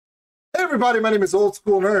everybody, my name is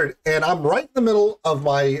OldSkuleNerd, and I'm right in the middle of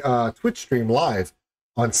my Twitch stream live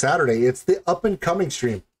on Saturday. It's the up-and-coming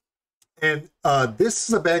stream. And this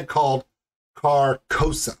is a band called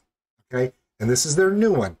Carcosa, okay? And this is their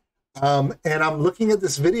new one. And I'm looking at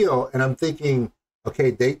this video, and I'm thinking,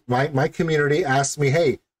 okay, my community asked me,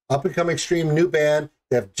 hey, up-and-coming stream, new band,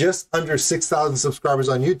 they have just under 6,000 subscribers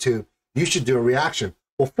on YouTube. You should do a reaction.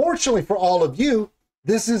 Well, fortunately for all of you,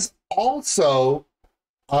 this is also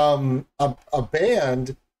a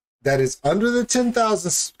band that is under the 10,000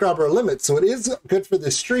 subscriber limit. So it is good for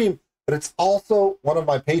this stream, but it's also one of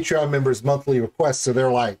my Patreon members' monthly requests. So they're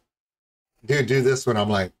like, dude, do this one. I'm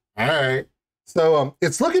like, all right. So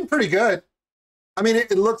it's looking pretty good. I mean,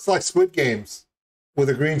 it looks like Squid Games with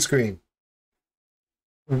a green screen.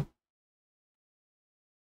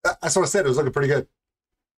 That's what I said. It was looking pretty good.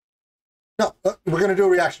 No, we're going to do a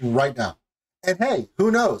reaction right now. And hey,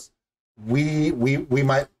 who knows? We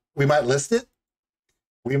might list it.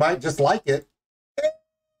 We might just like it.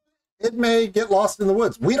 It may get lost in the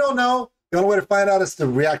woods. We don't know. The only way to find out is to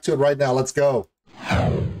react to it right now. Let's go.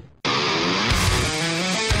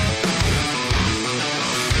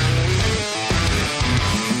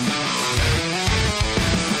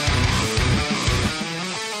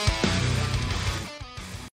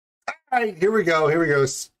 All right, here we go. Here we go.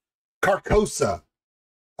 Carcosa.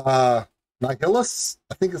 NIHILUS,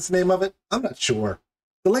 I think it's the name of it. I'm not sure.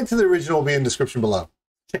 The link to the original will be in the description below.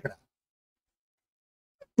 Check it out.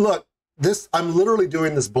 Look, I'm literally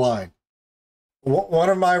doing this blind. One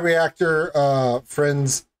of my reactor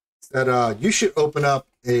friends said, you should open up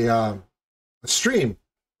a stream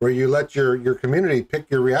where you let your community pick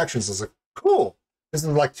your reactions. I was like, cool. This is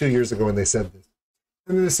like 2 years ago when they said this.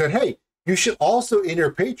 And then they said, hey, you should also in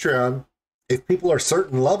your Patreon, if people are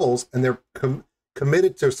certain levels and they're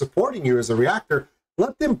committed to supporting you as a reactor,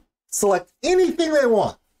 let them select anything they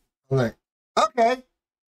want. I'm like, okay.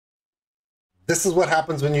 This is what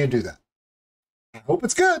happens when you do that. I hope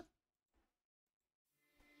it's good.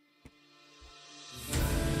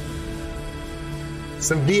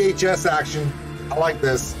 Some VHS action. I like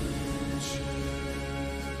this.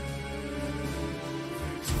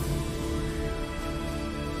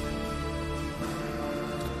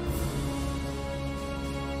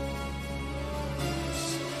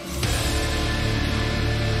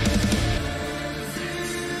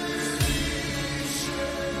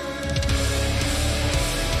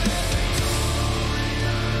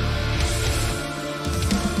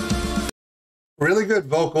 Really good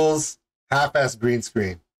vocals, half-ass green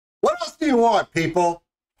screen. What else do you want, people?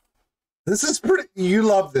 This is pretty, you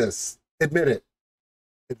love this. Admit it.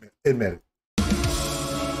 Admit it.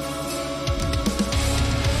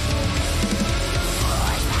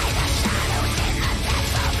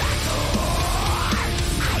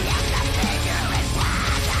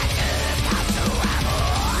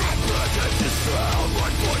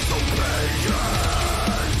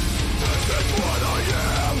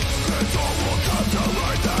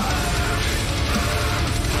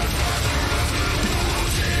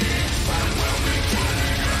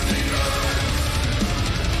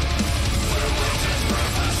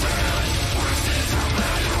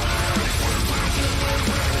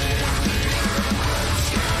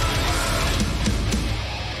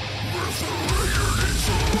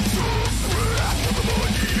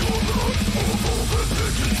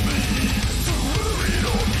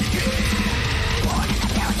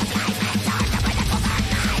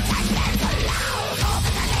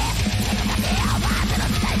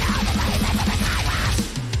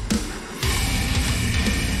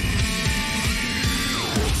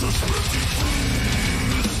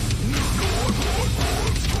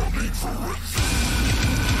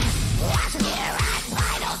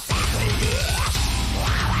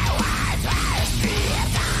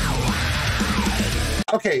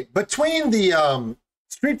 Okay, between the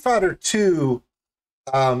Street Fighter 2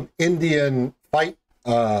 Indian fight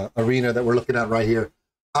arena that we're looking at right here,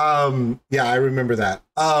 yeah, I remember that.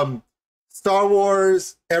 Star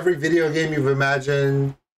Wars, every video game you've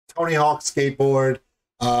imagined, Tony Hawk skateboard,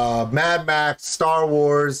 Mad Max, Star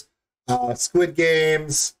Wars, Squid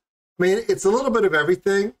Games. I mean, it's a little bit of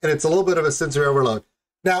everything, and it's a little bit of a sensory overload.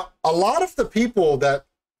 Now, a lot of the people that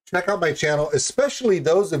check out my channel, especially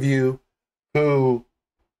those of you who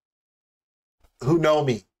know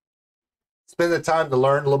me, spend the time to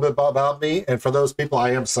learn a little bit about me. And for those people, I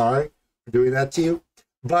am sorry for doing that to you.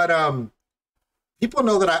 But people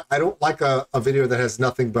know that I don't like a video that has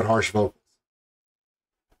nothing but harsh vocals.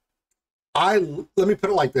 Let me put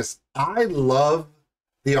it like this. I love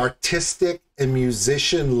the artistic and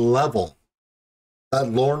musician level that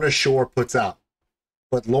Lorna Shore puts out.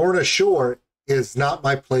 But Lorna Shore is not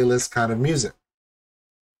my playlist kind of music.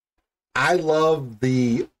 I love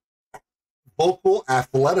the vocal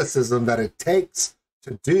athleticism that it takes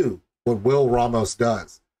to do what Will Ramos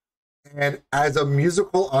does. And as a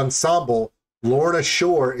musical ensemble, Lorna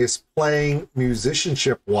Shore is playing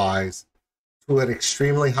musicianship-wise to an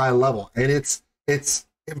extremely high level. And it's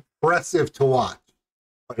impressive to watch,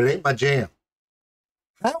 but it ain't my jam.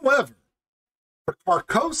 However, for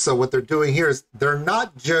Carcosa, what they're doing here is they're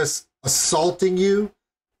not just assaulting you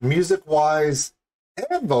music-wise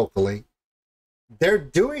and vocally. They're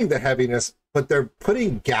doing the heaviness, but they're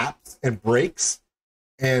putting gaps and breaks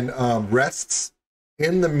and rests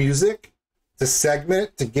in the music to segment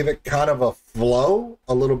it, to give it kind of a flow,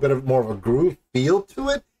 a little bit of more of a groove feel to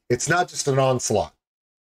it. It's not just an onslaught.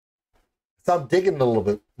 So I'm digging it a little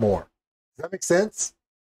bit more. Does that make sense?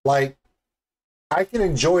 Like, I can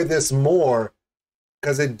enjoy this more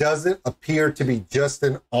because it doesn't appear to be just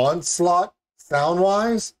an onslaught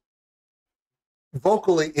sound-wise.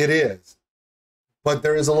 Vocally, it is. But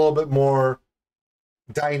there is a little bit more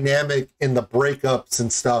dynamic in the breakups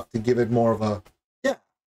and stuff to give it more of a, yeah,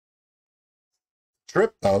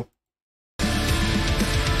 trip, though.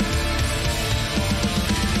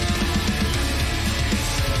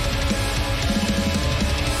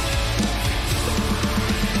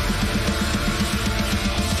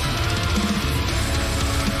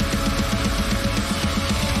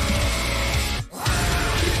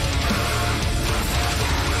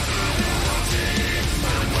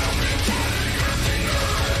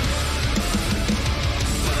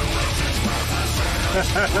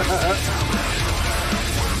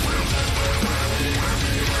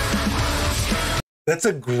 That's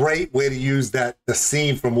a great way to use that, the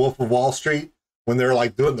scene from Wolf of Wall Street when they're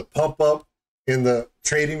like doing the pump up in the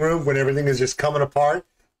trading room when everything is just coming apart,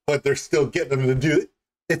 but they're still getting them to do it.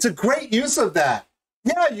 It's a great use of that.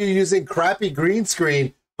 Yeah, you're using crappy green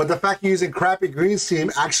screen, but the fact you're using crappy green screen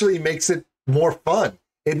actually makes it more fun.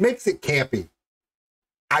 It makes it campy.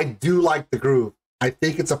 I do like the groove. I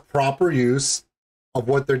think it's a proper use of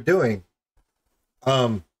what they're doing.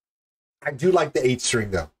 I do like the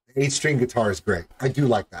 8-string though. The 8-string guitar is great. I do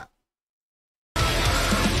like that.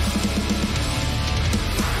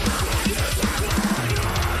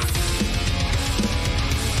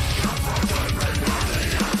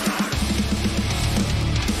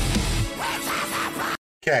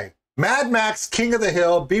 Okay, Mad Max, King of the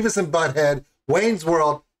Hill, Beavis and Butthead, Wayne's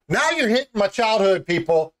World. Now you're hitting my childhood,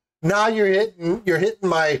 people. Now you're hitting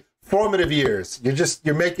my formative years.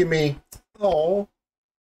 You're making me, oh,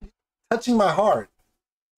 touching my heart.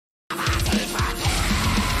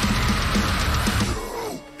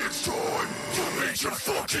 It's time to meet your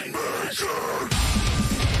fucking maker.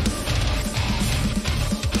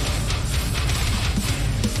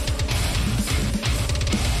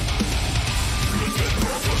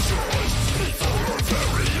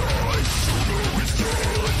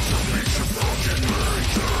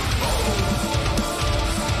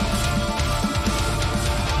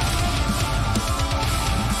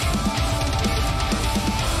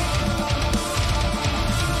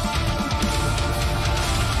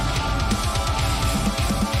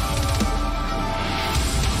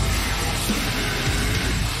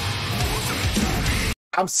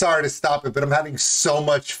 I'm sorry to stop it, but I'm having so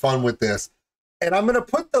much fun with this. And I'm going to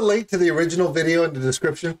put the link to the original video in the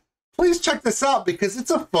description. Please check this out because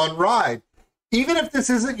it's a fun ride. Even if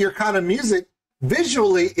this isn't your kind of music,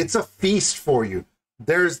 visually, it's a feast for you.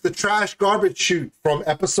 There's the trash garbage chute from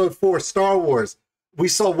episode 4, Star Wars. We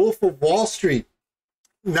saw Wolf of Wall Street,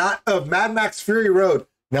 not of Mad Max Fury Road,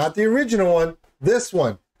 not the original one, this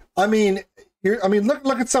one. I mean,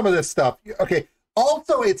 look at some of this stuff. Okay.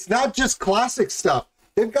 Also, it's not just classic stuff.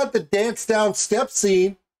 They've got the dance down step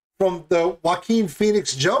scene from the Joaquin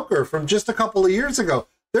Phoenix Joker from just a couple of years ago.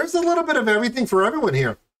 There's a little bit of everything for everyone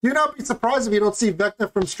here. Do not be surprised if you don't see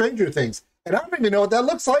Vecna from Stranger Things. And I don't even know what that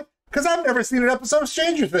looks like because I've never seen an episode of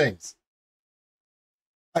Stranger Things.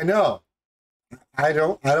 I know. I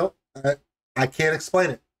can't explain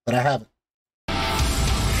it, but I haven't.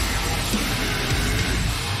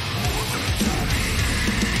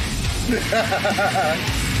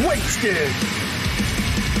 Wasted.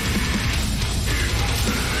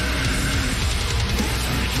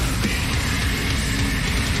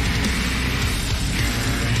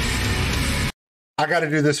 I got to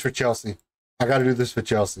do this for Chelsea.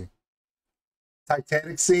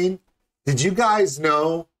 Titanic scene. Did you guys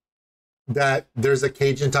know that there's a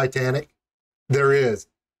Cajun Titanic? There is.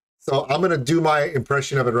 So I'm going to do my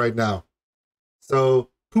impression of it right now. So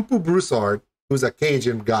Poopoo Broussard, who's a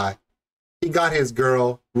Cajun guy, he got his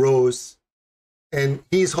girl, Rose, and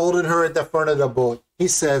he's holding her at the front of the boat. He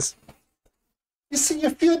says, You see, you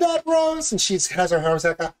feel that, Rose? And she has her arms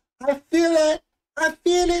like, I feel it. I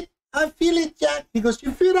feel it. I feel it, Jack. He goes,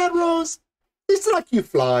 you feel that, Rose? It's like you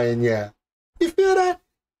flying, yeah. You feel that?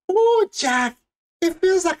 Oh, Jack, it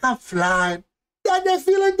feels like I'm flying. That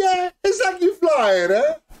feeling there? It's like you flying,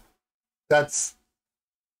 huh?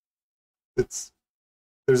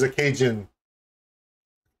 There's a Cajun.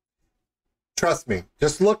 Trust me,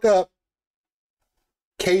 just look up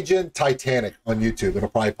Cajun Titanic on YouTube. It'll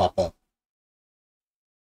probably pop up.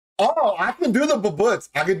 Oh, I can do the baboots.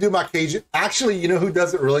 I can do my Cajun. Actually, you know who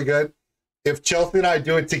does it really good? If Chelsea and I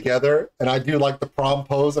do it together, and I do like the prom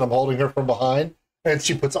pose, and I'm holding her from behind, and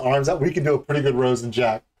she puts her arms out, we can do a pretty good Rose and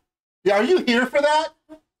Jack. Yeah, are you here for that?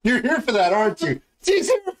 You're here for that, aren't you? She's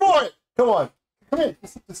here for it. Come on. Come here.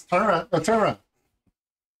 Just turn around. No, turn around.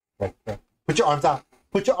 Right. Put your arms out.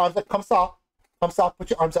 Put your arms out. Come soft. Come soft. Put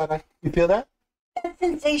your arms out. You feel that? That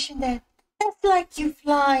sensation there. That's like you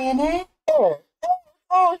flying, eh? Oh,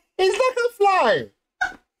 it's like I'm flying.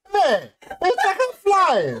 Man, it's like I'm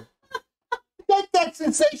flying. That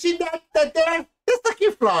sensation, that there, it's like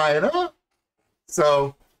you're flying, huh?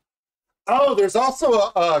 So, oh, there's also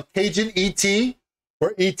a Cajun E.T.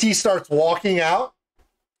 where E.T. starts walking out,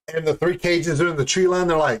 and the three Cajuns are in the tree line.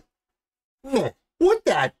 They're like, what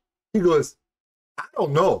that? He goes, I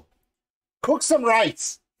don't know. Cook some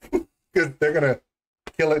rice. Because they're going to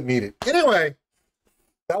kill it and eat it. Anyway,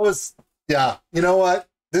 that was, yeah, you know what?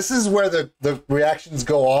 This is where the reactions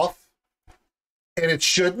go off, and it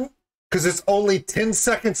shouldn't, because it's only 10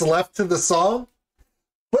 seconds left to the song.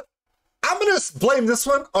 But I'm going to blame this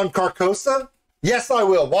one on Carcosa. Yes, I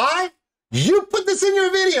will. Why? You put this in your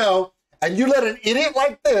video, and you let an idiot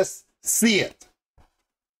like this see it.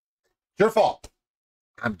 Your fault.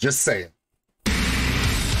 I'm just saying.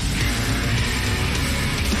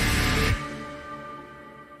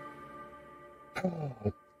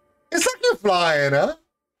 It's like you're flying, huh?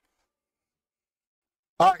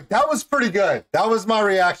 All right, that was pretty good. That was my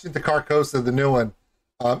reaction to Carcosa, the new one.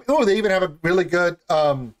 Oh, they even have a really good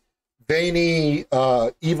veiny,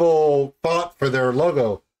 evil font for their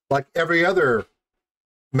logo, like every other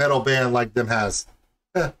metal band like them has.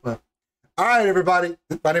 Well. All right, everybody.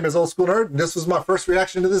 My name is OldSkuleNerd, and this was my first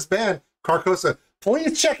reaction to this band, Carcosa.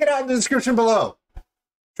 Please check it out in the description below.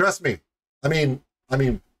 Trust me. I mean,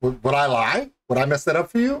 would I lie? Would I mess that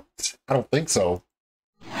up for you? I don't think so.